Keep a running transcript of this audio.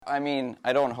I mean,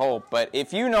 I don't hope, but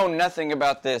if you know nothing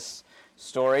about this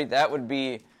story, that would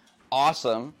be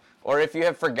awesome. Or if you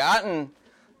have forgotten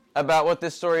about what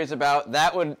this story is about,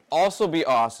 that would also be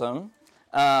awesome.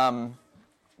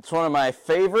 It's one of my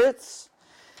favorites,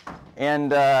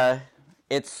 and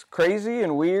it's crazy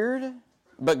and weird,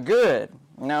 but good.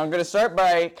 Now I'm going to start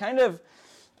by kind of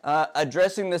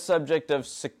addressing the subject of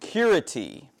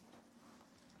security.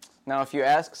 Now, if you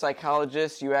ask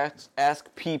psychologists, you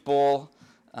ask people,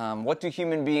 what do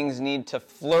human beings need to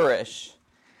flourish?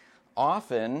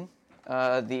 Often,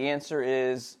 the answer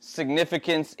is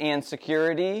significance and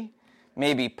security,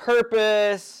 maybe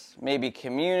purpose, maybe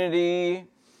community,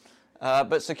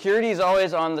 but security is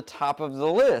always on the top of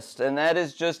the list, and that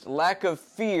is just lack of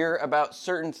fear about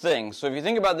certain things. So if you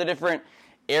think about the different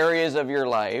areas of your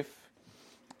life,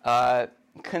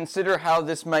 consider how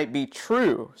this might be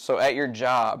true. So at your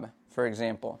job, for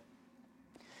example,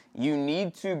 you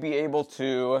need to be able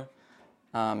to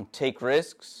take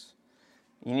risks.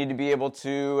 You need to be able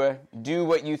to do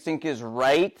what you think is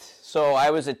right. So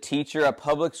I was a teacher, a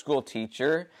public school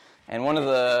teacher, and one of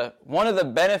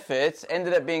the benefits,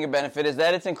 ended up being a benefit, is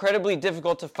that it's incredibly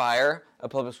difficult to fire a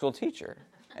public school teacher,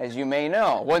 as you may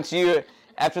know.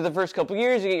 After the first couple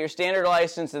years, you get your standard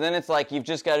license, and then it's like you've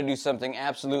just got to do something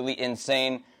absolutely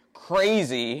insane,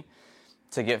 crazy,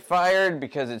 to get fired,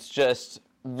 because it's just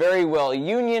very well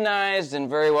unionized and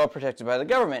very well protected by the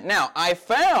government. Now, I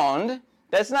found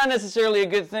that's not necessarily a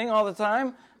good thing all the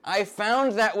time. I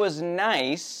found that was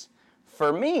nice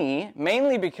for me,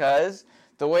 mainly because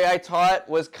the way I taught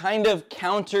was kind of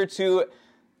counter to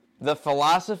the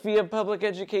philosophy of public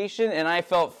education, and I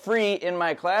felt free in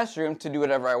my classroom to do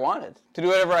whatever I wanted, to do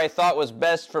whatever I thought was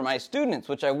best for my students,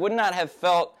 which I would not have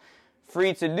felt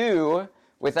free to do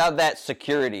without that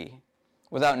security,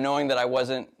 without knowing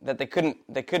that they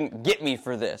couldn't get me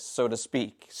for this, so to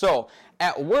speak. So,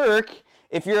 at work,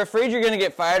 if you're afraid you're going to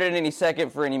get fired at any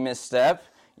second for any misstep,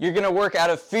 you're going to work out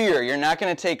of fear. You're not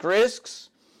going to take risks.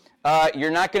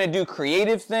 You're not going to do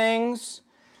creative things.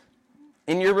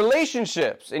 In your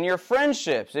relationships, in your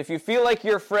friendships, if you feel like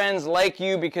your friends like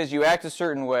you because you act a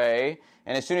certain way,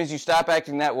 and as soon as you stop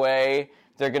acting that way,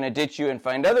 they're going to ditch you and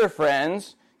find other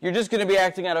friends, you're just going to be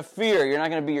acting out of fear. You're not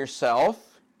going to be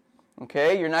yourself.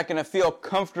 Okay? You're not going to feel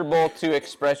comfortable to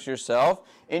express yourself.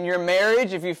 In your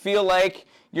marriage, if you feel like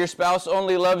your spouse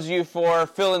only loves you for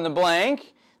fill in the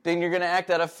blank, then you're going to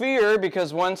act out of fear,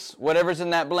 because once whatever's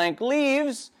in that blank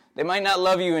leaves, they might not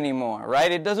love you anymore,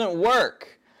 right? It doesn't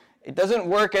work. It doesn't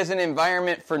work as an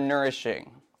environment for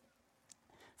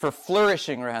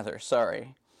flourishing rather,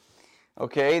 sorry.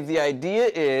 Okay, the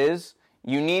idea is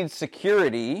you need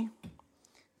security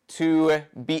to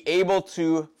be able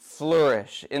to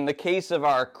flourish. In the case of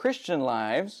our Christian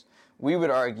lives, we would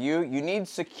argue you need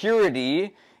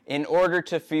security in order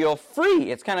to feel free.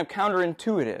 It's kind of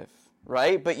counterintuitive,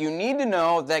 right? But you need to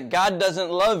know that God doesn't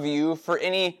love you for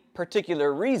any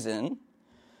particular reason.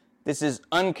 This is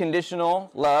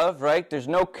unconditional love, right? There's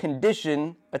no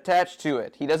condition attached to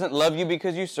it. He doesn't love you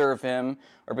because you serve him,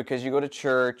 or because you go to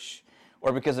church,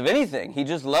 or because of anything. He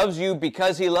just loves you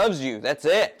because he loves you. That's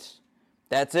it.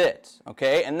 That's it,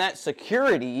 okay? And that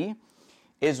security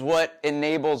is what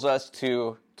enables us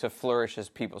to flourish as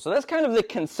people. So that's kind of the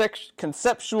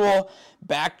conceptual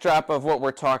backdrop of what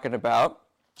we're talking about.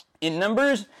 In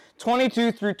Numbers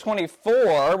 22 through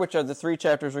 24, which are the three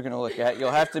chapters we're going to look at,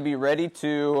 you'll have to be ready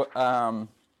to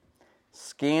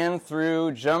scan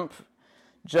through, jump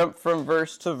from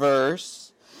verse to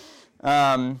verse.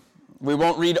 We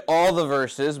won't read all the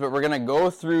verses, but we're going to go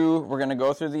through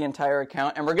the entire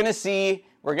account, and we're going to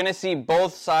see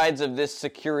both sides of this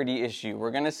security issue.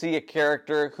 We're going to see a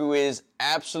character who is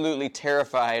absolutely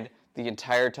terrified the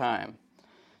entire time.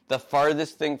 The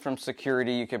farthest thing from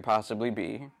security you could possibly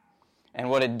be, and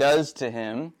what it does to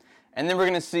him. And then we're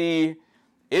going to see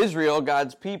Israel,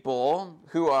 God's people,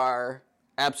 who are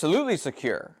absolutely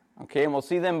secure. Okay, and we'll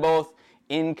see them both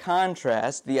in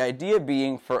contrast. The idea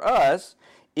being, for us,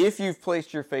 if you've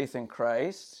placed your faith in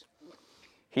Christ,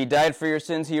 he died for your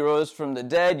sins, he rose from the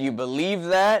dead, you believe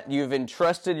that, you've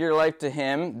entrusted your life to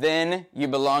him, then you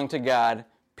belong to God,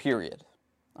 period.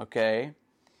 Okay?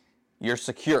 You're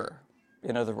secure,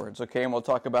 in other words. Okay, and we'll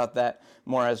talk about that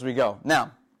more as we go.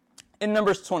 Now, in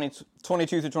Numbers 22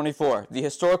 through 24, the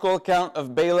historical account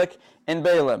of Balak and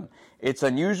Balaam. It's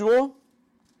unusual.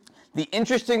 The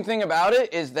interesting thing about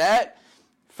it is that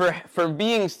for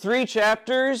being 3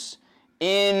 chapters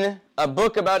in a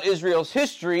book about Israel's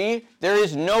history, there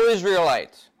is no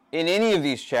Israelite in any of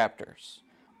these chapters.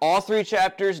 All 3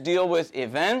 chapters deal with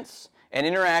events and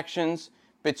interactions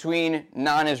between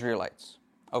non-Israelites.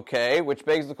 Okay, which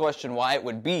begs the question why it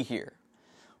would be here.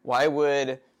 Why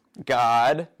would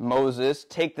God, Moses,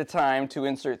 take the time to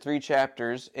insert 3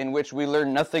 chapters in which we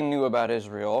learn nothing new about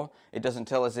Israel? It doesn't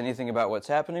tell us anything about what's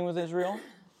happening with Israel.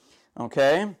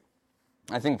 Okay?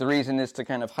 I think the reason is to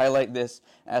kind of highlight this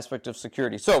aspect of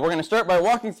security. So we're going to start by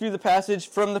walking through the passage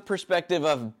from the perspective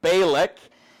of Balak,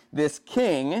 this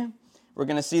king. We're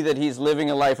going to see that he's living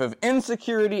a life of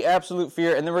insecurity, absolute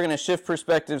fear, and then we're going to shift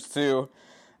perspectives to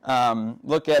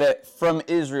look at it from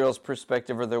Israel's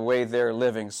perspective, or the way they're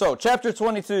living. So, chapter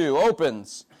 22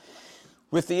 opens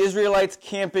with the Israelites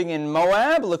camping in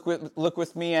Moab. Look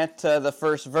with me at the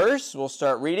first verse. We'll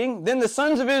start reading. Then the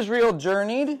sons of Israel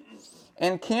journeyed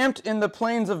and camped in the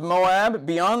plains of Moab,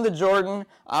 beyond the Jordan,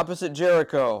 opposite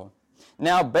Jericho.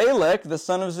 Now Balak, the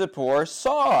son of Zippor,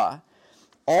 saw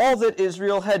all that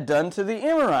Israel had done to the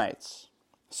Amorites.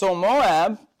 So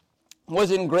Moab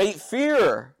was in great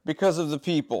fear because of the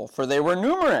people, for they were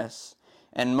numerous.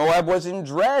 And Moab was in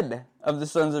dread of the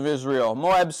sons of Israel.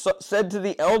 Moab said to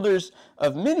the elders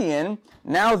of Midian,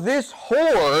 now this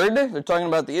horde, they're talking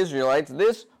about the Israelites,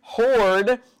 this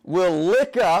horde will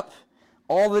lick up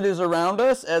all that is around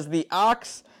us as the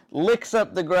ox licks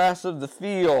up the grass of the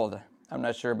field. I'm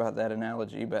not sure about that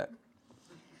analogy, but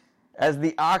as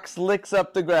the ox licks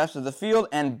up the grass of the field,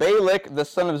 and Balak, the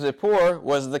son of Zippor,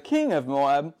 was the king of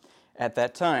Moab at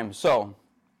that time. So,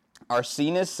 our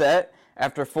scene is set.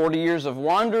 After 40 years of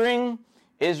wandering,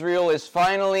 Israel is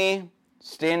finally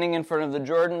standing in front of the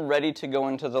Jordan, ready to go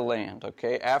into the land.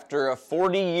 Okay, after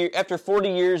 40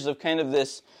 years of kind of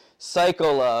this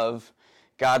cycle of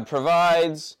God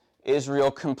provides, Israel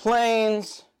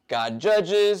complains, God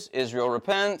judges, Israel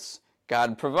repents,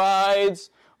 God provides,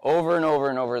 over and over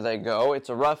and over they go. It's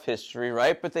a rough history,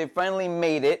 right? But they've finally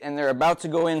made it, and they're about to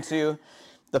go into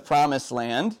the promised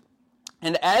land.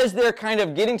 And as they're kind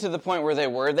of getting to the point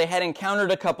where they had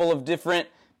encountered a couple of different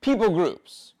people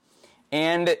groups.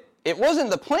 And it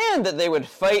wasn't the plan that they would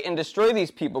fight and destroy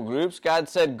these people groups. God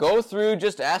said, go through,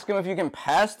 just ask them if you can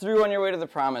pass through on your way to the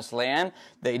promised land.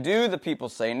 They do, the people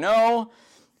say no.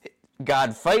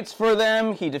 God fights for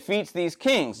them, he defeats these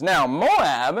kings. Now,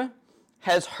 Moab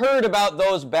has heard about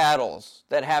those battles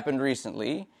that happened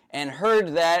recently, and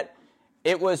heard that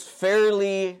it was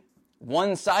fairly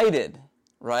one-sided.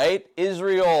 Right?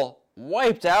 Israel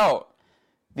wiped out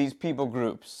these people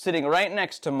groups sitting right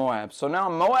next to Moab. So now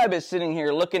Moab is sitting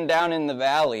here looking down in the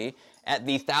valley at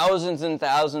the thousands and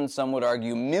thousands, some would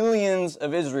argue millions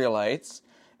of Israelites,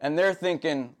 and they're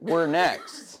thinking, we're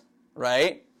next,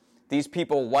 right? These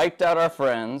people wiped out our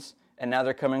friends, and now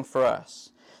they're coming for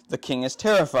us. The king is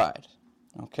terrified.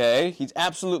 Okay? He's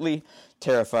absolutely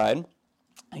terrified.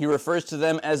 He refers to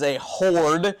them as a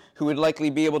horde who would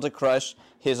likely be able to crush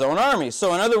his own army.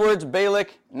 So in other words,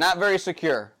 Balak, not very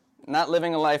secure, not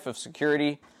living a life of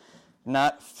security,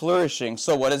 not flourishing.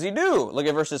 So what does he do? Look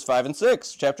at verses 5 and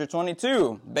 6, chapter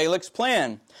 22, Balak's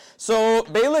plan. So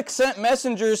Balak sent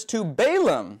messengers to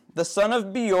Balaam, the son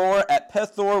of Beor, at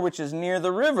Pethor, which is near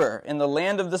the river, in the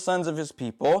land of the sons of his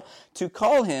people, to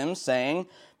call him, saying,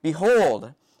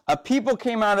 behold, a people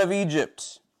came out of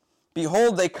Egypt.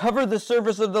 Behold, they cover the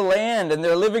surface of the land, and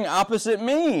they're living opposite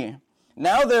me.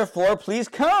 Now, therefore, please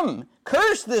come,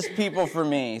 curse this people for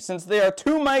me, since they are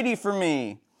too mighty for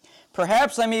me.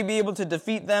 Perhaps I may be able to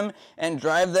defeat them and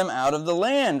drive them out of the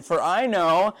land. For I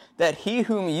know that he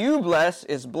whom you bless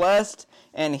is blessed,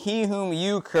 and he whom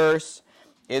you curse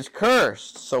is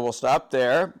cursed. So we'll stop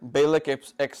there. Balak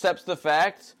accepts the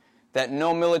fact that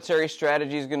no military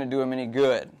strategy is going to do him any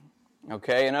good.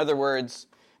 Okay, in other words,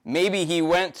 maybe he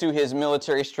went to his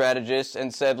military strategist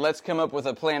and said, let's come up with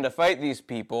a plan to fight these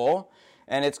people.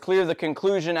 And it's clear the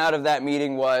conclusion out of that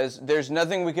meeting was, there's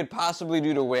nothing we could possibly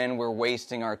do to win, we're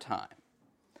wasting our time.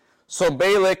 So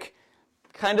Balak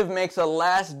kind of makes a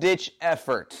last-ditch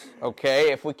effort,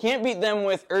 okay? If we can't beat them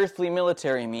with earthly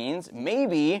military means,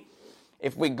 maybe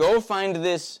if we go find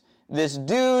this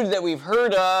dude that we've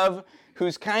heard of,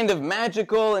 who's kind of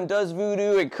magical and does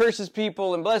voodoo and curses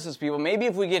people and blesses people, maybe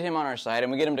if we get him on our side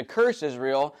and we get him to curse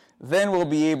Israel, then we'll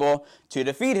be able to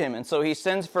defeat him. And so he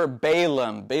sends for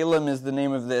Balaam. Balaam is the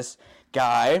name of this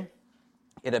guy.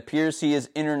 It appears he is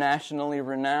internationally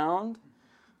renowned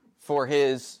for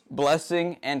his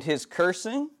blessing and his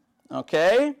cursing.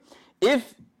 Okay?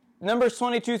 If Numbers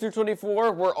 22 through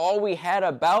 24 were all we had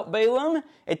about Balaam,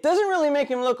 it doesn't really make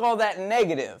him look all that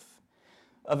negative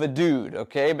of a dude,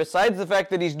 okay? Besides the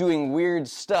fact that he's doing weird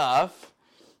stuff,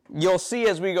 you'll see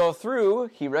as we go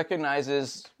through, he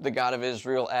recognizes the God of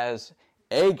Israel as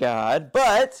a God.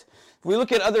 But if we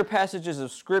look at other passages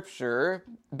of Scripture,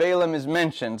 Balaam is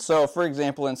mentioned. So, for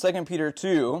example, in 2 Peter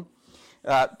 2,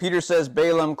 Peter says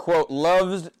Balaam, quote,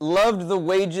 loved the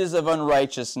wages of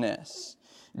unrighteousness,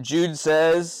 Jude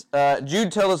tells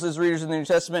his readers in the New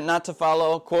Testament not to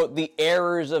follow, quote, the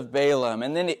errors of Balaam.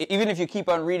 And then even if you keep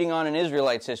on reading on in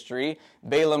Israelites' history,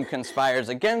 Balaam conspires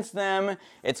against them.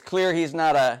 It's clear he's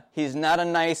not a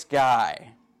nice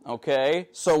guy. Okay?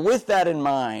 So with that in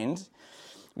mind,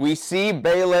 we see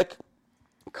Balak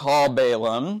call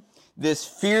Balaam this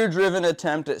fear-driven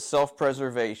attempt at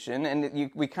self-preservation,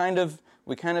 and we kind of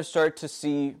start to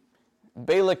see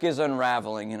Balak is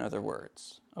unraveling, in other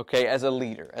words. Okay, as a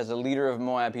leader of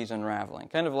Moab, he's unraveling.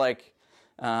 Kind of like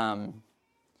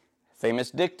famous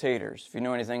dictators. If you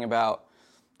know anything about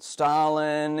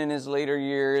Stalin in his later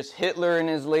years, Hitler in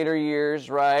his later years,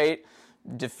 right?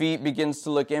 Defeat begins to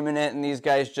look imminent, and these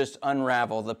guys just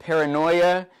unravel. The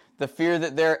paranoia, the fear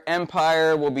that their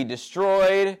empire will be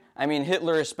destroyed. I mean,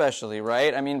 Hitler especially,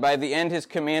 right? I mean, by the end, his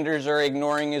commanders are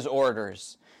ignoring his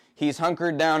orders. He's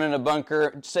hunkered down in a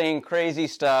bunker, saying crazy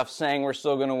stuff, saying we're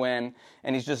still going to win,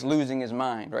 and he's just losing his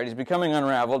mind, right? He's becoming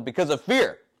unraveled because of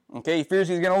fear, okay? He fears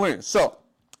he's going to lose. So,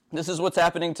 this is what's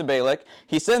happening to Balak.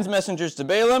 He sends messengers to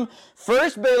Balaam.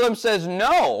 First, Balaam says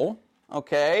no,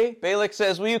 okay? Balak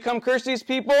says, will you come curse these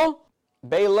people?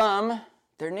 Balaam,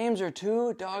 their names are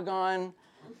too doggone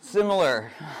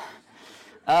similar.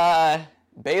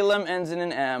 Balaam ends in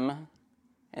an M.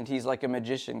 And he's like a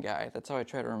magician guy. That's how I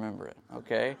try to remember it,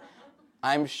 okay?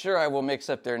 I'm sure I will mix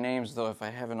up their names, though, if I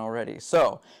haven't already.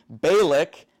 So,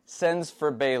 Balak sends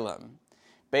for Balaam.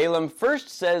 Balaam first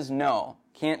says no,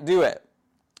 can't do it.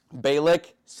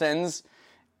 Balak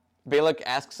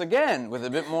asks again with a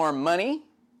bit more money,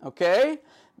 okay?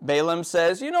 Balaam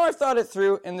says, I've thought it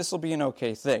through, and this will be an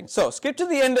okay thing. So, skip to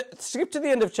the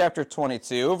end of chapter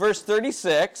 22, verse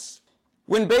 36.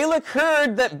 When Balak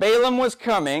heard that Balaam was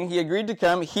coming, he agreed to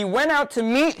come, he went out to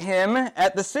meet him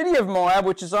at the city of Moab,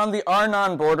 which is on the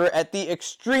Arnon border, at the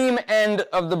extreme end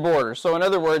of the border. So in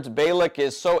other words, Balak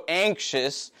is so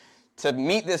anxious to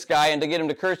meet this guy and to get him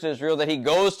to curse Israel that he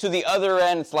goes to the other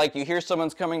end. It's like you hear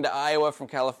someone's coming to Iowa from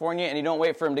California, and you don't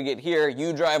wait for him to get here.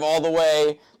 You drive all the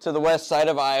way to the west side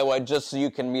of Iowa just so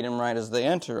you can meet him right as they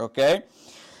enter, okay?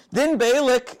 Then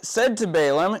Balak said to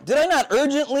Balaam, did I not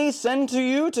urgently send to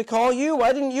you to call you?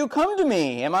 Why didn't you come to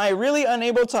me? Am I really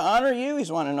unable to honor you?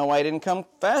 He's wanting to know why I didn't come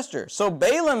faster. So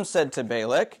Balaam said to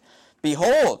Balak,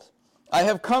 behold, I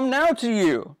have come now to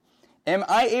you. Am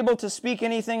I able to speak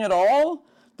anything at all?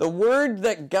 The word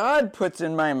that God puts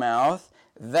in my mouth,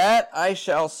 that I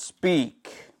shall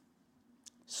speak.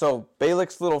 So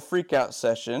Balak's little freak-out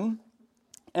session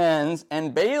ends,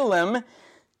 and Balaam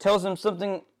tells him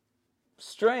something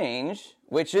strange,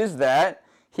 which is that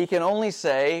he can only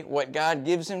say what God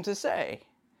gives him to say.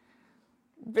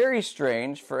 Very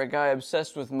strange for a guy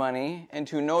obsessed with money and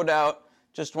who no doubt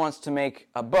just wants to make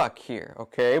a buck here,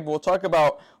 okay? We'll talk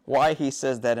about why he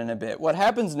says that in a bit. What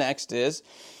happens next is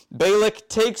Balak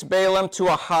takes Balaam to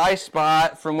a high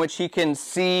spot from which he can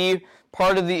see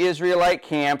part of the Israelite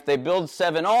camp. They build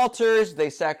 7 altars. They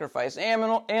sacrifice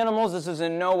animals. This is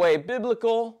in no way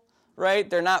biblical, right?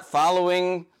 They're not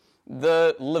following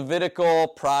the Levitical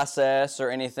process or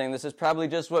anything. This is probably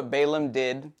just what Balaam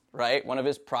did, right? One of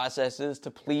his processes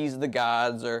to please the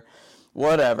gods or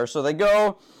whatever. So they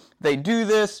go, they do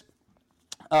this.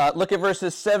 Look at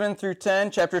verses 7 through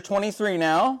 10, chapter 23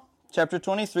 now. Chapter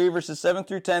 23, verses 7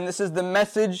 through 10. This is the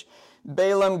message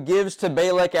Balaam gives to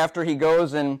Balak after he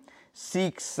goes and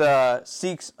seeks a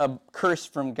curse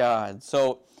from God.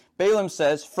 So Balaam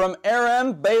says, from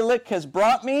Aram, Balak has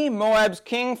brought me, Moab's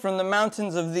king from the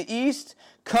mountains of the east.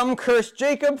 Come curse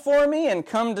Jacob for me, and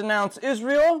come denounce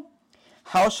Israel.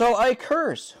 How shall I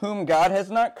curse whom God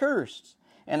has not cursed?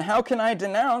 And how can I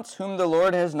denounce whom the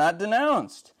Lord has not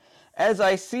denounced? As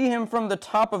I see him from the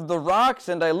top of the rocks,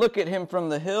 and I look at him from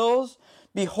the hills,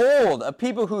 behold, a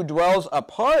people who dwells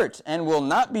apart, and will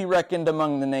not be reckoned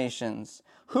among the nations.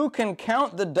 Who can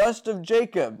count the dust of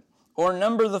Jacob, or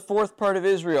number the 4th part of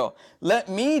Israel? Let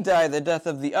me die the death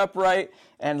of the upright,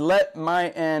 and let my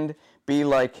end be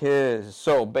like his.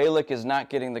 So Balak is not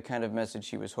getting the kind of message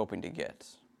he was hoping to get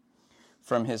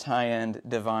from his high-end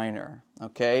diviner,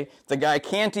 okay? The guy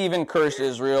can't even curse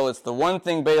Israel. It's the one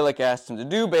thing Balak asked him to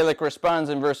do. Balak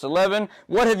responds in verse 11,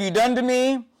 what have you done to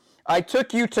me? I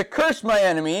took you to curse my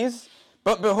enemies,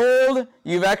 but behold,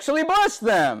 you've actually blessed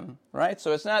them, right?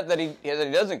 So it's not that he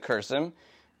doesn't curse them.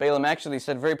 Balaam actually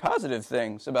said very positive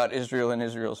things about Israel and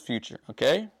Israel's future,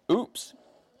 okay? Oops.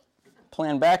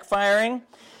 Plan backfiring.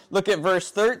 Look at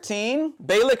verse 13.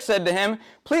 Balak said to him,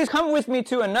 please come with me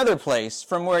to another place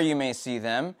from where you may see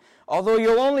them. although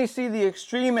you'll only see the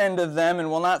extreme end of them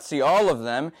and will not see all of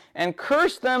them, and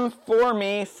curse them for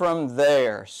me from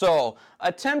there. So,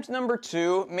 attempt number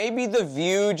 2, maybe the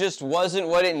view just wasn't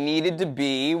what it needed to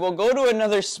be. We'll go to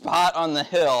another spot on the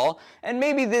hill, and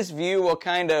maybe this view will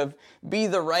kind of be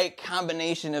the right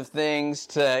combination of things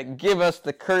to give us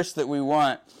the curse that we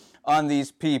want on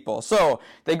these people. So,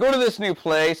 they go to this new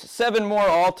place, 7 more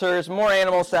altars, more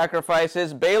animal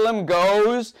sacrifices. Balaam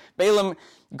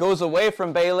goes away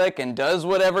from Balak and does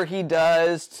whatever he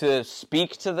does to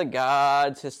speak to the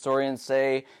gods. Historians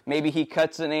say maybe he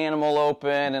cuts an animal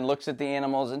open and looks at the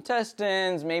animal's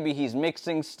intestines. Maybe he's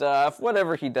mixing stuff.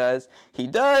 Whatever he does.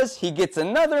 He gets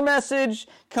another message,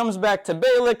 comes back to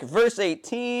Balak, verse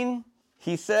 18.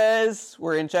 He says,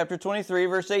 we're in chapter 23,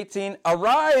 verse 18,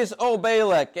 "Arise, O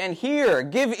Balak, and hear,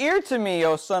 give ear to me,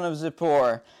 O son of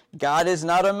Zippor. God is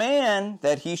not a man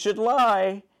that he should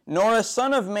lie, nor a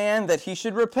son of man that he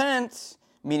should repent,"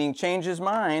 meaning change his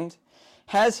mind.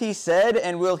 "Has he said,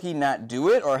 and will he not do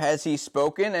it? Or has he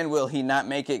spoken, and will he not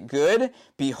make it good?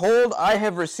 Behold, I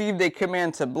have received a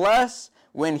command to bless.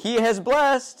 When he has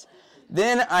blessed,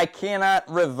 then I cannot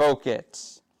revoke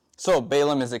it." So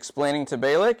Balaam is explaining to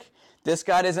Balak, this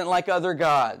God isn't like other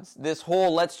gods. This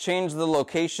whole let's change the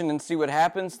location and see what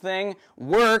happens thing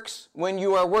works when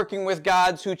you are working with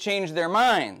gods who change their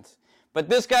mind. But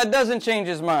this God doesn't change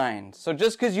his mind. So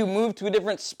just because you moved to a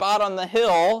different spot on the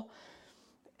hill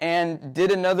and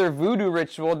did another voodoo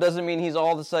ritual doesn't mean he's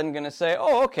all of a sudden going to say,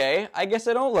 "Oh, okay, I guess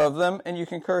I don't love them," and you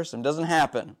can curse them. Doesn't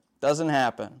happen. Doesn't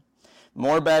happen.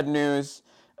 More bad news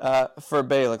for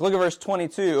Balak. Look at verse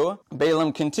 22.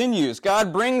 Balaam continues,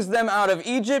 "God brings them out of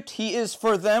Egypt. He is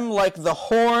for them like the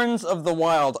horns of the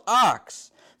wild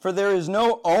ox. For there is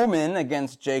no omen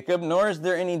against Jacob, nor is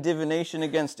there any divination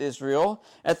against Israel.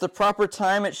 At the proper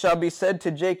time it shall be said to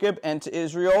Jacob and to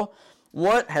Israel,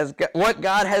 what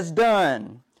God has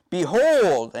done.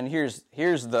 Behold," and here's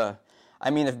the,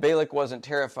 if Balak wasn't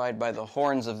terrified by the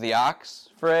horns of the ox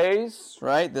phrase,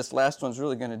 right? This last one's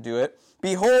really going to do it.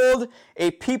 "Behold,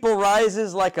 a people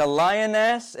rises like a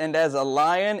lioness, and as a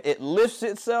lion it lifts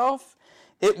itself.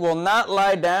 It will not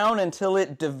lie down until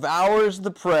it devours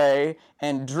the prey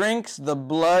and drinks the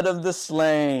blood of the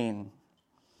slain."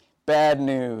 Bad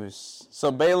news.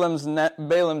 So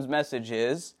Balaam's message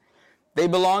is, they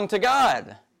belong to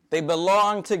God. They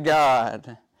belong to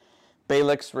God.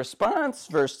 Balak's response,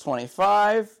 verse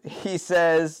 25, he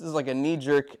says, this is like a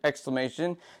knee-jerk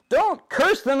exclamation, "Don't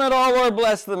curse them at all or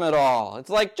bless them at all." It's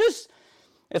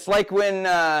like when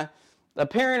a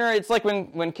parent, or it's like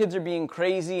when kids are being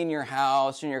crazy in your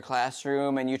house, in your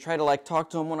classroom, and you try to talk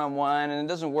to them one-on-one, and it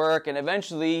doesn't work, and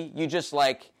eventually you just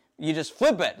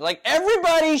flip it. Like,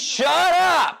 everybody shut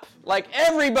up! Like,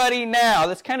 everybody now.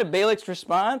 That's kind of Balak's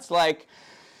response.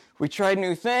 We tried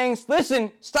new things.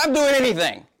 Listen, stop doing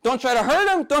anything. Don't try to hurt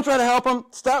them. Don't try to help them.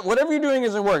 Stop. Whatever you're doing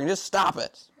isn't working. Just stop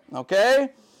it.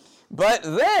 Okay? But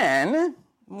then,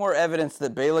 more evidence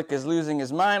that Balak is losing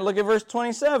his mind. Look at verse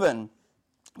 27.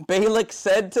 Balak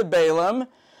said to Balaam,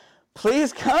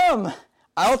 "Please come.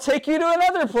 I'll take you to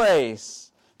another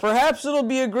place. Perhaps it'll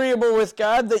be agreeable with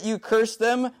God that you curse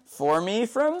them for me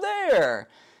from there."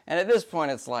 And at this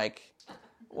point, it's like,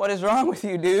 what is wrong with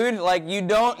you, dude?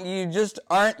 You just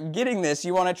aren't getting this.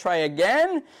 You want to try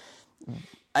again?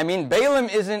 Balaam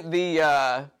isn't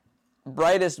the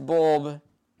brightest bulb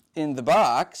in the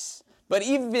box, but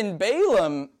even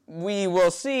Balaam, we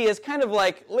will see, is kind of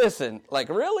listen,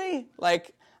 really?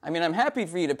 I'm happy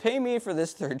for you to pay me for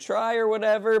this third try or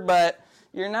whatever, but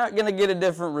you're not going to get a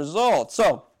different result.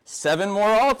 So, 7 more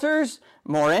altars,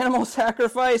 more animal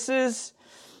sacrifices.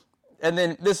 And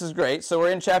then, this is great. So we're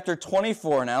in chapter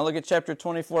 24 now. Look at chapter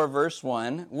 24, verse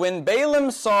 1. "When Balaam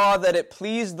saw that it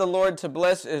pleased the Lord to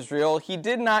bless Israel, he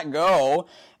did not go,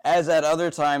 as at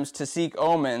other times, to seek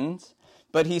omens,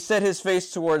 but he set his face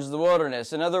towards the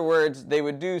wilderness." In other words, they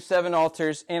would do 7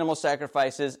 altars, animal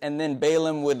sacrifices, and then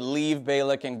Balaam would leave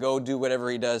Balak and go do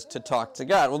whatever he does to talk to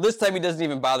God. Well, this time he doesn't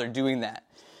even bother doing that,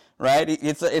 right?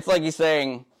 It's like he's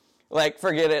saying,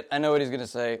 forget it. I know what he's going to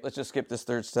say. Let's just skip this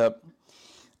third step.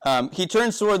 He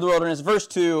turns toward the wilderness. Verse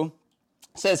 2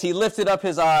 says, "He lifted up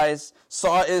his eyes,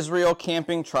 saw Israel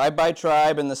camping tribe by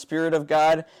tribe, and the Spirit of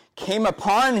God came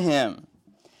upon him."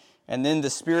 And then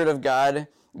the Spirit of God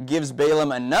gives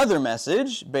Balaam another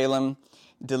message. Balaam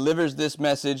delivers this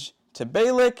message to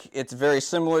Balak. It's very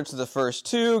similar to the first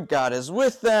 2. God is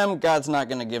with them. God's not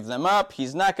going to give them up.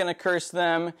 He's not going to curse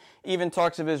them. Even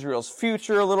talks of Israel's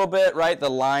future a little bit, right? The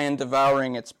lion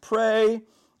devouring its prey.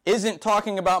 Isn't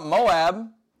talking about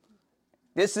Moab.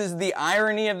 This is the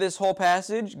irony of this whole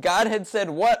passage. God had said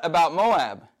what about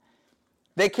Moab?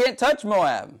 They can't touch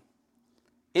Moab.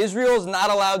 Israel's not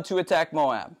allowed to attack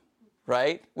Moab,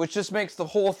 right? Which just makes the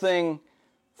whole thing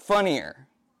funnier,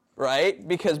 right?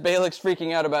 Because Balak's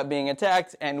freaking out about being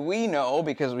attacked, and we know,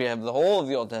 because we have the whole of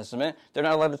the Old Testament, they're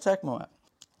not allowed to attack Moab.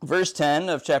 Verse 10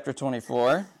 of chapter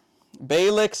 24,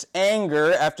 Balak's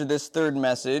anger after this third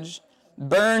message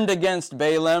burned against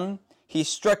Balaam. He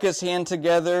struck his hand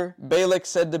together. Balak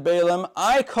said to Balaam,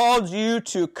 I called you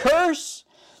to curse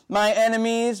my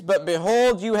enemies, but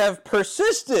behold, you have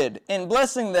persisted in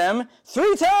blessing them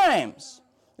 3 times.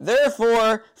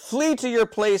 Therefore, flee to your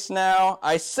place now.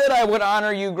 I said I would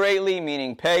honor you greatly,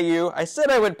 meaning pay you. I said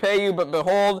I would pay you, but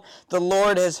behold, the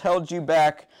Lord has held you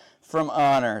back from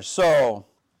honor. So,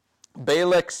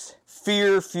 Balak's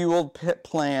fear-fueled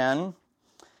plan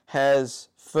has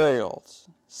failed.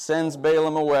 Sends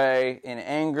Balaam away in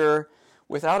anger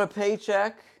without a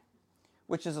paycheck,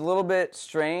 which is a little bit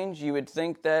strange. You would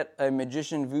think that a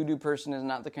magician voodoo person is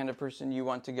not the kind of person you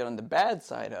want to get on the bad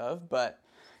side of, but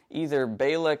either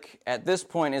Balak at this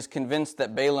point is convinced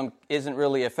that Balaam isn't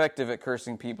really effective at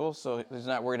cursing people, so he's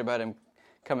not worried about him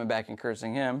coming back and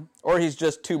cursing him, or he's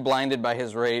just too blinded by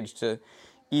his rage to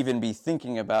even be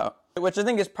thinking about, which I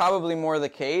think is probably more the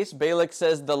case. Balak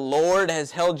says, the Lord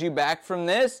has held you back from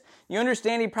this. You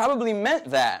understand, he probably meant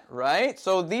that, right?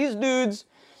 So these dudes,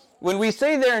 when we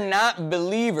say they're not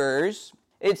believers,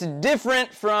 it's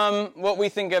different from what we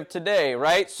think of today,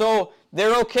 right? So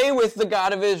they're okay with the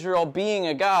God of Israel being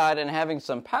a God and having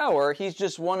some power. He's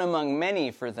just one among many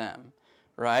for them,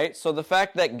 right? So the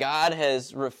fact that God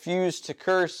has refused to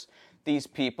curse these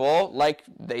people, like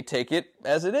they take it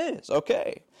as it is,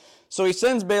 okay. So he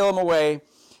sends Balaam away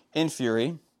in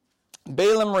fury.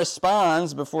 Balaam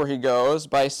responds before he goes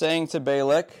by saying to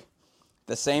Balak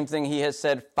the same thing he has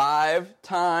said 5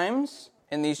 times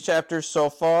in these chapters so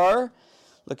far.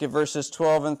 Look at verses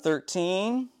 12 and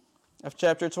 13 of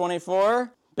chapter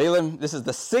 24. Balaam, this is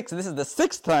the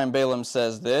sixth time Balaam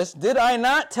says this. Did I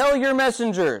not tell your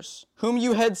messengers, whom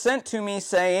you had sent to me,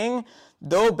 saying,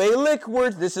 though Balak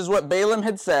were, this is what Balaam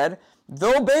had said,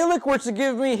 though Balak were to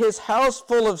give me his house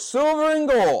full of silver and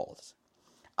gold,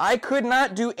 I could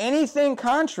not do anything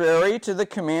contrary to the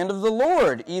command of the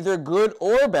Lord, either good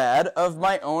or bad, of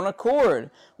my own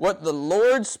accord. What the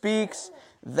Lord speaks,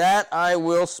 that I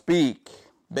will speak.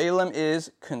 Balaam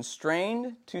is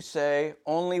constrained to say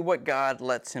only what God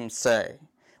lets him say,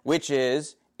 which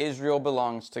is, Israel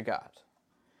belongs to God.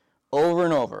 Over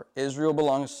and over, Israel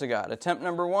belongs to God. Attempt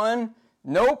number 1,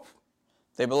 nope,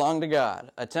 they belong to God.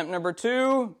 Attempt number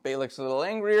 2, Balak's a little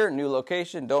angrier, new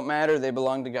location, don't matter, they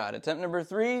belong to God. Attempt number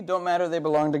 3, don't matter, they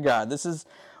belong to God. This is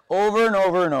over and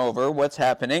over and over what's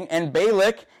happening, and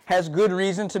Balak has good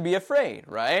reason to be afraid,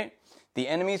 right? The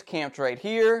enemy's camped right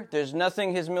here. There's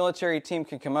nothing his military team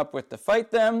can come up with to fight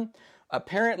them.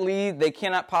 Apparently, they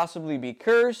cannot possibly be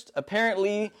cursed.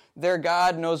 Apparently, their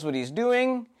God knows what he's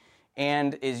doing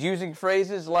and is using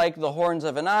phrases like the horns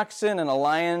of an oxen and a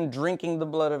lion drinking the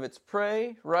blood of its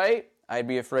prey, right? I'd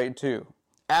be afraid too.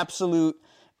 Absolute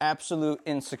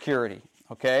insecurity,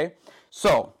 okay?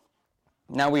 So,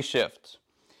 now we shift.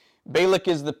 Balak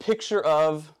is the picture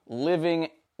of living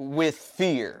with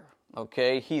fear,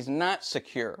 okay? He's not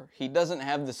secure. He doesn't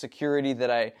have the security that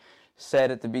I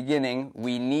said at the beginning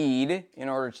we need in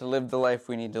order to live the life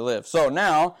we need to live. So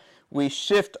now we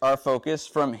shift our focus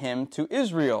from him to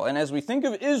Israel. And as we think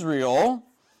of Israel,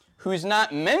 who's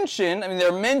not mentioned, I mean,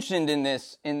 they're mentioned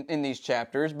in these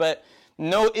chapters, but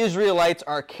no Israelites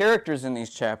are characters in these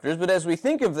chapters. But as we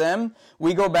think of them,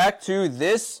 we go back to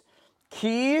this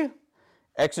key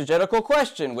exegetical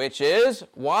question, which is,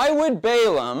 why would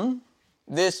Balaam,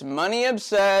 this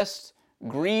money-obsessed,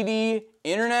 greedy,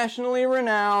 internationally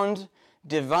renowned,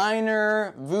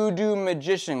 diviner, voodoo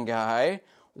magician guy,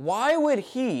 why would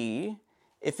he,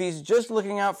 if he's just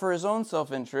looking out for his own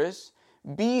self-interest,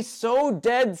 be so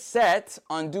dead set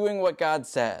on doing what God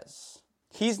says?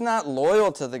 He's not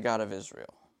loyal to the God of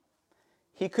Israel.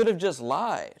 He could have just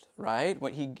lied, right?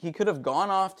 He could have gone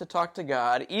off to talk to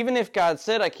God. Even if God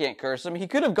said, I can't curse him, he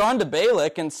could have gone to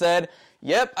Balak and said,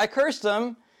 yep, I cursed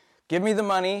him. Give me the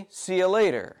money. See you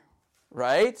later,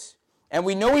 right? And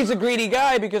we know he's a greedy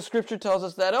guy because Scripture tells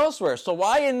us that elsewhere. So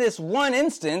why in this one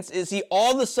instance is he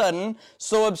all of a sudden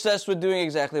so obsessed with doing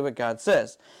exactly what God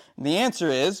says? And the answer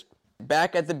is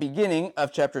back at the beginning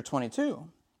of chapter 22.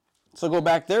 So go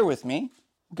back there with me.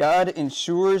 God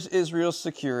ensures Israel's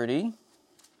security.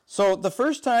 So the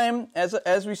first time,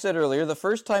 as we said earlier, the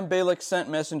first time Balak sent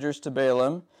messengers to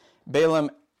Balaam, Balaam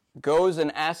goes and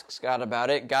asks God about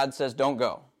it. God says, don't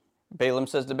go. Balaam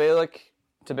says to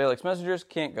Balak's messengers,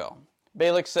 can't go.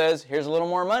 Balak says, here's a little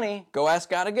more money. Go ask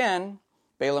God again.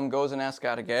 Balaam goes and asks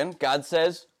God again. God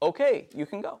says, okay, you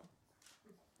can go.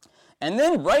 And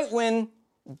then right when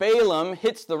Balaam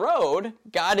hits the road,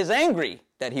 God is angry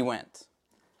that he went.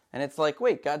 And it's like,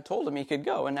 wait, God told him he could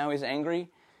go, and now he's angry.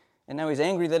 And now he's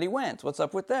angry that he went. What's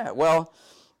up with that? Well,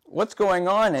 what's going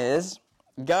on is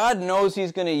God knows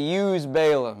he's going to use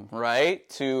Balaam, right,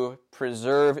 to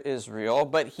preserve Israel,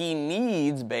 but he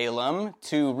needs Balaam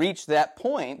to reach that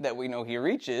point that we know he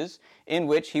reaches, in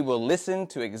which he will listen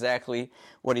to exactly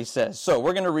what he says. So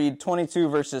we're going to read 22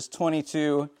 verses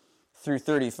 22 through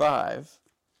 35.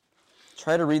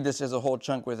 Try to read this as a whole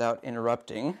chunk without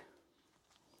interrupting,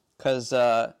 because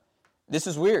this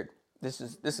is weird. This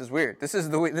is weird. This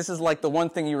is like the one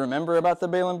thing you remember about the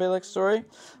Balaam-Balak story.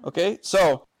 Okay,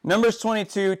 so Numbers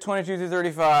 22 through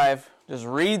 35. Just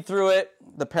read through it.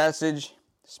 The passage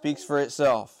speaks for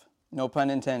itself. No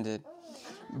pun intended.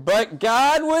 But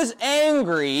God was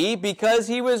angry because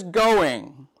he was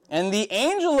going, and the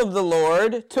angel of the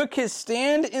Lord took his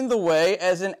stand in the way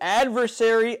as an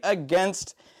adversary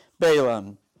against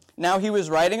Balaam. Now he was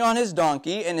riding on his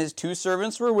donkey, and his 2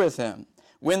 servants were with him.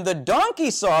 When the donkey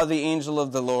saw the angel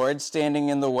of the Lord standing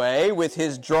in the way with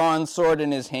his drawn sword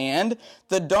in his hand,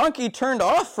 the donkey turned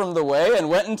off from the way and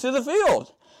went into the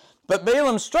field. But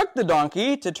Balaam struck the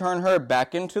donkey to turn her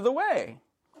back into the way.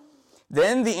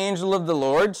 Then the angel of the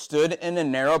Lord stood in a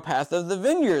narrow path of the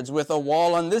vineyards with a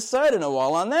wall on this side and a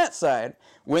wall on that side.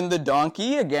 When the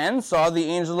donkey again saw the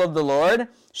angel of the Lord,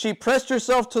 she pressed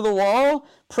herself to the wall,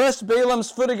 pressed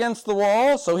Balaam's foot against the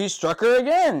wall, so he struck her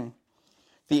again.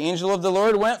 The angel of the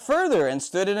Lord went further and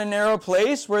stood in a narrow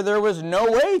place where there was no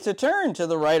way to turn to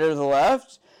the right or the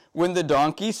left. When the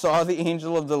donkey saw the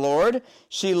angel of the Lord,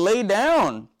 she lay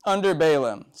down under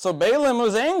Balaam. So Balaam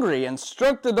was angry and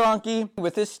struck the donkey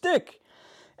with his stick.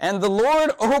 And the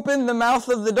Lord opened the mouth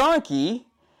of the donkey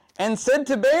and said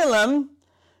to Balaam,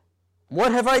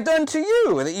 "What have I done to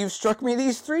you that you've struck me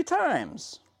these 3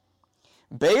 times?"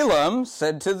 Balaam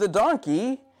said to the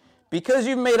donkey, "Because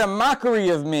you've made a mockery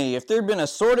of me. If there had been a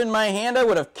sword in my hand, I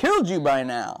would have killed you by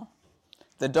now."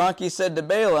 The donkey said to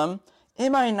Balaam,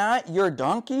 "Am I not your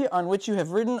donkey on which you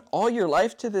have ridden all your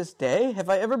life to this day? Have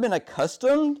I ever been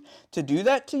accustomed to do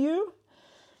that to you?"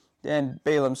 And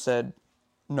Balaam said,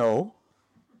 "No."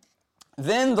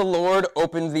 Then the Lord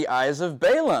opened the eyes of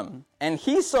Balaam, and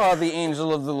he saw the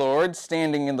angel of the Lord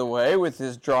standing in the way with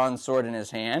his drawn sword in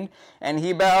his hand, and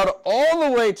he bowed all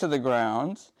the way to the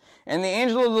ground. And the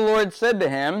angel of the Lord said to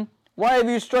him, "Why have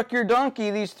you struck your donkey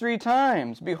these 3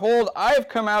 times? Behold, I have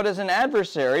come out as an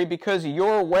adversary because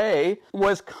your way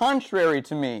was contrary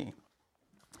to me.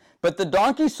 But the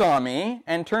donkey saw me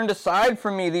and turned aside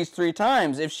from me these 3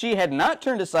 times. If she had not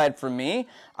turned aside from me,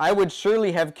 I would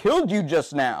surely have killed you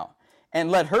just now and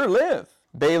let her live."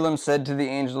 Balaam said to the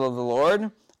angel of the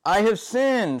Lord, "I have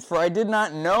sinned, for I did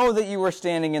not know that you were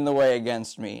standing in the way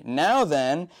against me. Now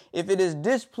then, if it is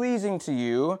displeasing to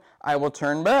you, I will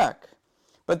turn back."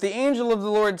 But the angel of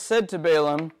the Lord said to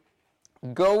Balaam,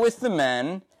 "Go with the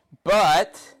men,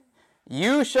 but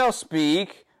you shall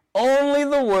speak only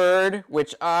the word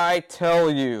which I tell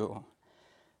you."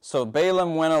 So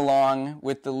Balaam went along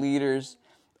with the leaders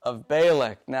of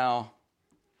Balak. Now,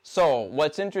 so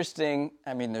what's interesting,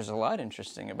 there's a lot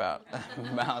interesting about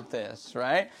this,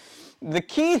 right? The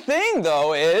key thing,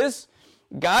 though, is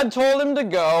God told him to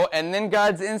go, and then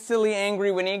God's instantly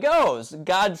angry when he goes.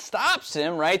 God stops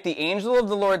him, right? The angel of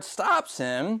the Lord stops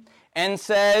him and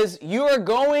says, "You are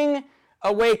going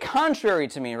away contrary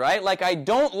to me," right? Like, I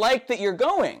don't like that you're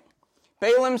going.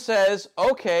 Balaam says,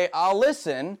 "Okay, I'll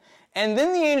listen." And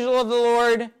then the angel of the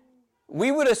Lord,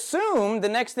 we would assume the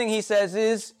next thing he says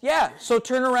is, "Yeah, so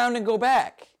turn around and go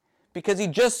back." Because he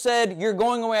just said, "You're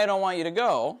going away, I don't want you to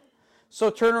go. So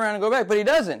turn around and go back." But he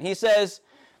doesn't. He says,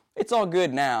 "It's all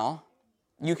good now.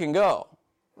 You can go,"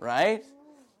 right?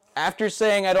 After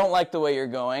saying, "I don't like the way you're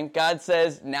going," God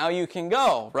says, "Now you can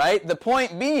go," right? The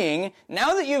point being,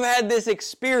 now that you've had this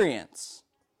experience,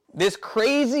 this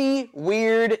crazy,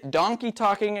 weird,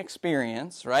 donkey-talking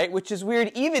experience, right? Which is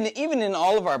weird even in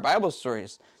all of our Bible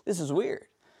stories. This is weird,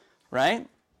 right?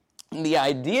 The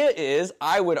idea is,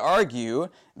 I would argue,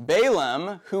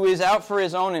 Balaam, who is out for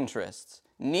his own interests,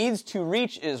 needs to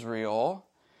reach Israel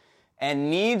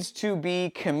and needs to be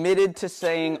committed to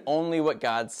saying only what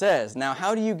God says. Now,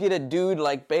 how do you get a dude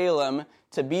like Balaam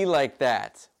to be like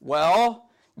that? Well,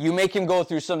 you make him go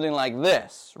through something like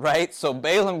this, right? So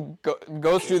Balaam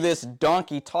goes through this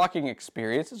donkey talking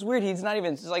experience. It's weird. It's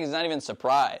like he's not even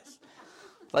surprised.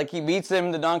 Like, he beats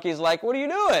him, the donkey's like, "What are you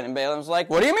doing?" And Balaam's like,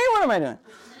 "What do you mean, what am I doing?"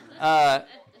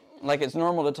 Like it's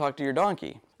normal to talk to your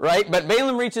donkey, right? But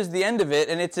Balaam reaches the end of it,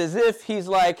 and it's as if he's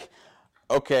like,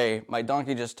 "Okay, my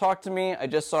donkey just talked to me. I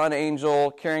just saw an angel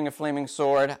carrying a flaming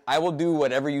sword. I will do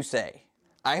whatever you say."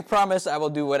 I promise I will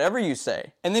do whatever you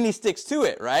say. And then he sticks to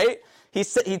it, right? He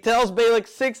tells Balak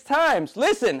 6 times,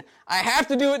 listen, I have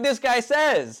to do what this guy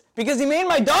says because he made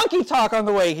my donkey talk on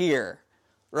the way here,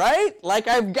 right? Like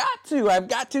I've got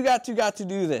to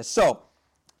do this. So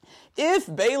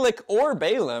if Balak or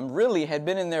Balaam really had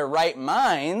been in their right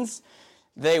minds,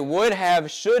 they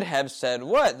should have said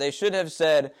what? They should have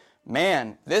said,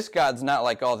 man, this God's not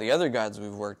like all the other gods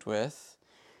we've worked with.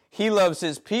 He loves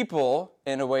his people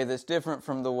in a way that's different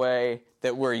from the way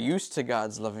that we're used to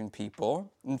God's loving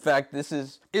people. In fact, this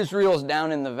is Israel's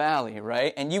down in the valley,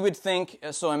 right? And you would think,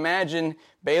 so imagine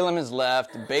Balaam is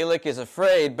left, Balak is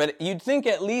afraid, but you'd think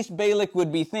at least Balak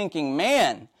would be thinking,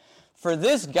 man, for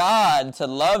this God to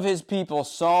love his people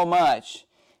so much,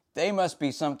 they must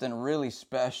be something really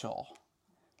special.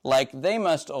 Like they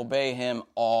must obey him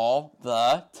all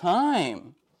the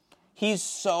time. He's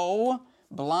so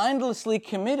blindlessly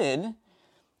committed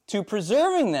to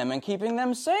preserving them and keeping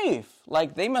them safe.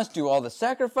 Like they must do all the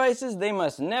sacrifices, they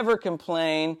must never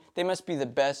complain, they must be the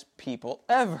best people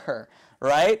ever,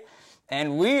 right?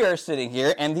 And we are sitting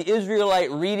here, and the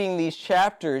Israelite reading these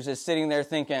chapters is sitting there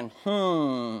thinking,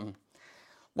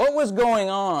 what was going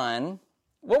on?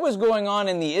 What was going on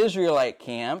in the Israelite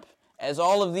camp as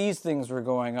all of these things were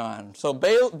going on? So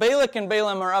Balak and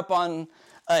Balaam are up on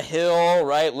a hill,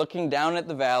 right, looking down at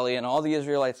the valley, and all the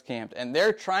Israelites camped, and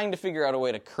they're trying to figure out a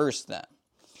way to curse them.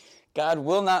 God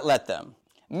will not let them.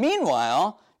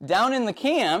 Meanwhile, down in the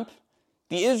camp,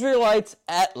 the Israelites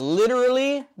at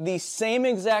literally the same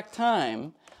exact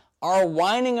time are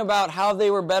whining about how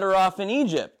they were better off in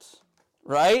Egypt,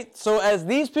 right? So as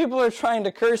these people are trying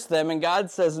to curse them, and God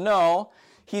says no,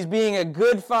 he's being a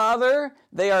good father.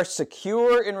 They are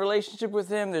secure in relationship with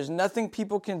him. There's nothing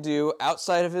people can do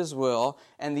outside of his will.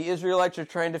 And the Israelites are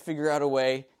trying to figure out a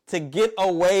way to get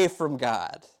away from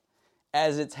God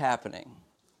as it's happening,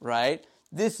 right?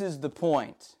 This is the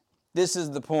point. This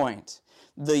is the point.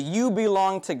 The you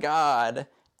belong to God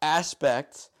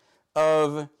aspect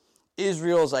of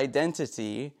Israel's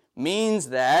identity means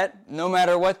that no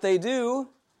matter what they do,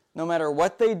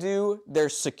 they're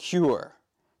secure.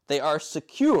 They are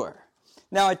secure.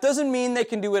 Now, it doesn't mean they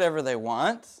can do whatever they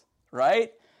want,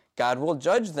 right? God will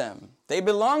judge them. They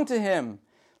belong to him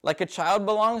like a child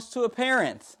belongs to a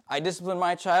parent. I discipline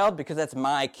my child because that's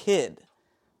my kid,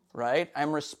 right?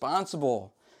 I'm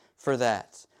responsible for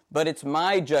that. But it's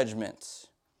my judgment.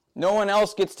 No one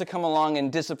else gets to come along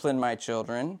and discipline my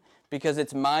children because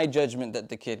it's my judgment that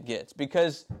the kid gets.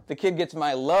 Because the kid gets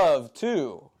my love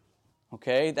too.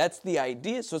 Okay, that's the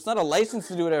idea. So it's not a license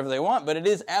to do whatever they want, but it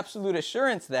is absolute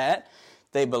assurance that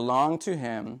they belong to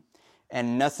him,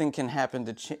 and nothing can happen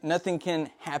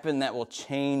that will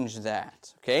change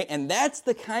that. Okay, and that's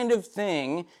the kind of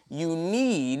thing you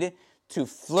need to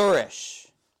flourish.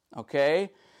 Okay,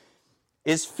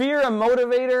 is fear a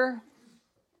motivator?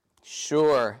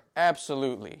 Sure,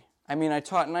 absolutely. I mean, I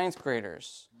taught 9th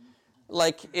graders.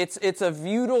 Like it's a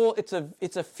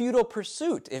futile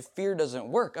pursuit if fear doesn't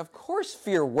work. Of course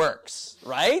fear works,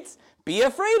 right? Be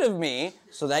afraid of me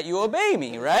so that you obey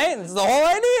me, right? It's the whole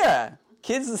idea.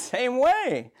 Kids the same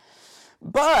way.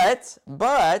 But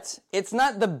it's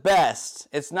not the best.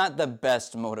 It's not the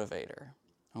best motivator.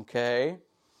 Okay?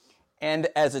 And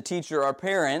as a teacher or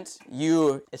parent,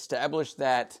 you establish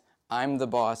that I'm the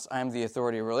boss, I'm the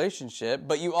authority relationship,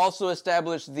 but you also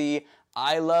establish the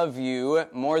I love you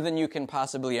more than you can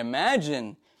possibly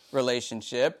imagine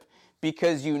relationship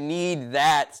because you need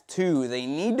that too. They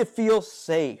need to feel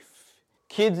safe.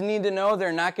 Kids need to know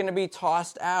they're not going to be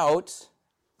tossed out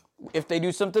if they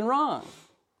do something wrong,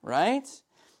 right?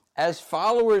 As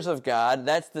followers of God,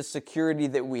 that's the security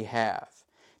that we have.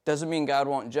 Doesn't mean God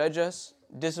won't judge us,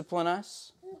 discipline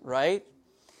us, right?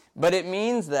 But it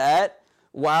means that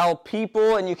while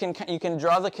people, and you can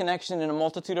draw the connection in a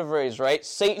multitude of ways, right?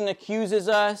 Satan accuses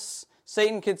us.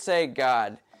 Satan could say,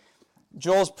 God,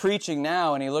 Joel's preaching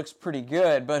now and he looks pretty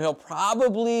good, but he'll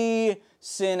probably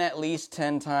sin at least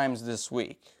 10 times this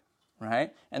week,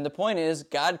 right? And the point is,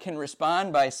 God can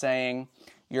respond by saying,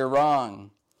 you're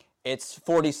wrong. It's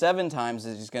 47 times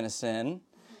that he's going to sin,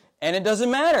 and it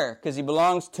doesn't matter because he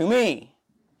belongs to me.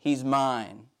 He's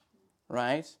mine,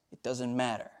 right? It doesn't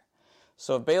matter.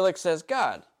 So if Balak says,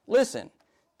 God, listen,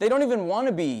 they don't even want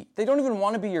to be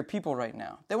your people right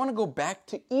now. They want to go back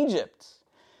to Egypt.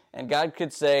 And God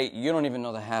could say, you don't even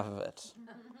know the half of it.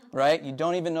 Right? You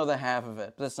don't even know the half of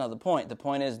it. But that's not the point. The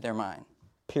point is they're mine.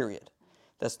 Period.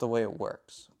 That's the way it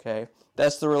works. Okay?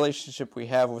 That's the relationship we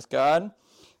have with God.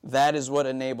 That is what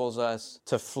enables us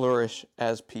to flourish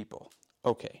as people.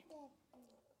 Okay.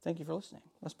 Thank you for listening.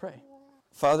 Let's pray.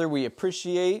 Father, we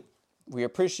appreciate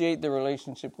the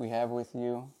relationship we have with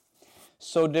you.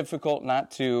 so difficult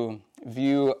not to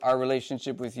view our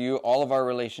relationship with you, all of our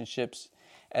relationships,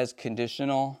 as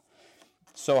conditional.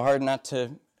 So hard not to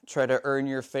try to earn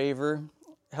your favor.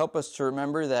 Help us to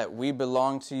remember that we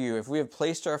belong to you. If we have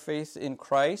placed our faith in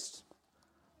Christ,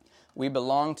 we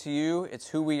belong to you. It's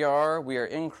who we are. We are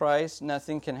in Christ.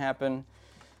 Nothing can happen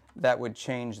that would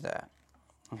change that.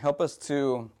 And help us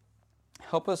to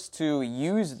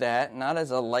use that not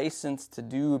as a license to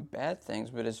do bad things,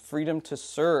 but as freedom to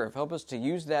serve. Help us to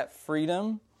use that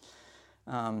freedom,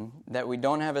 that we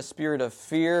don't have a spirit of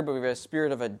fear, but we have a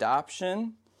spirit of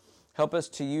adoption. Help us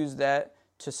to use that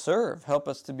to serve. Help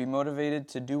us to be motivated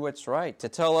to do what's right, to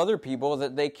tell other people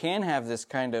that they can have this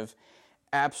kind of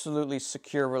absolutely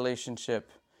secure relationship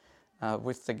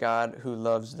with the God who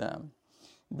loves them.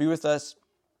 Be with us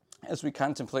as we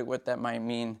contemplate what that might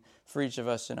mean for each of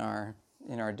us in our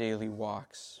daily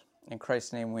walks. In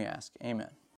Christ's name we ask, amen.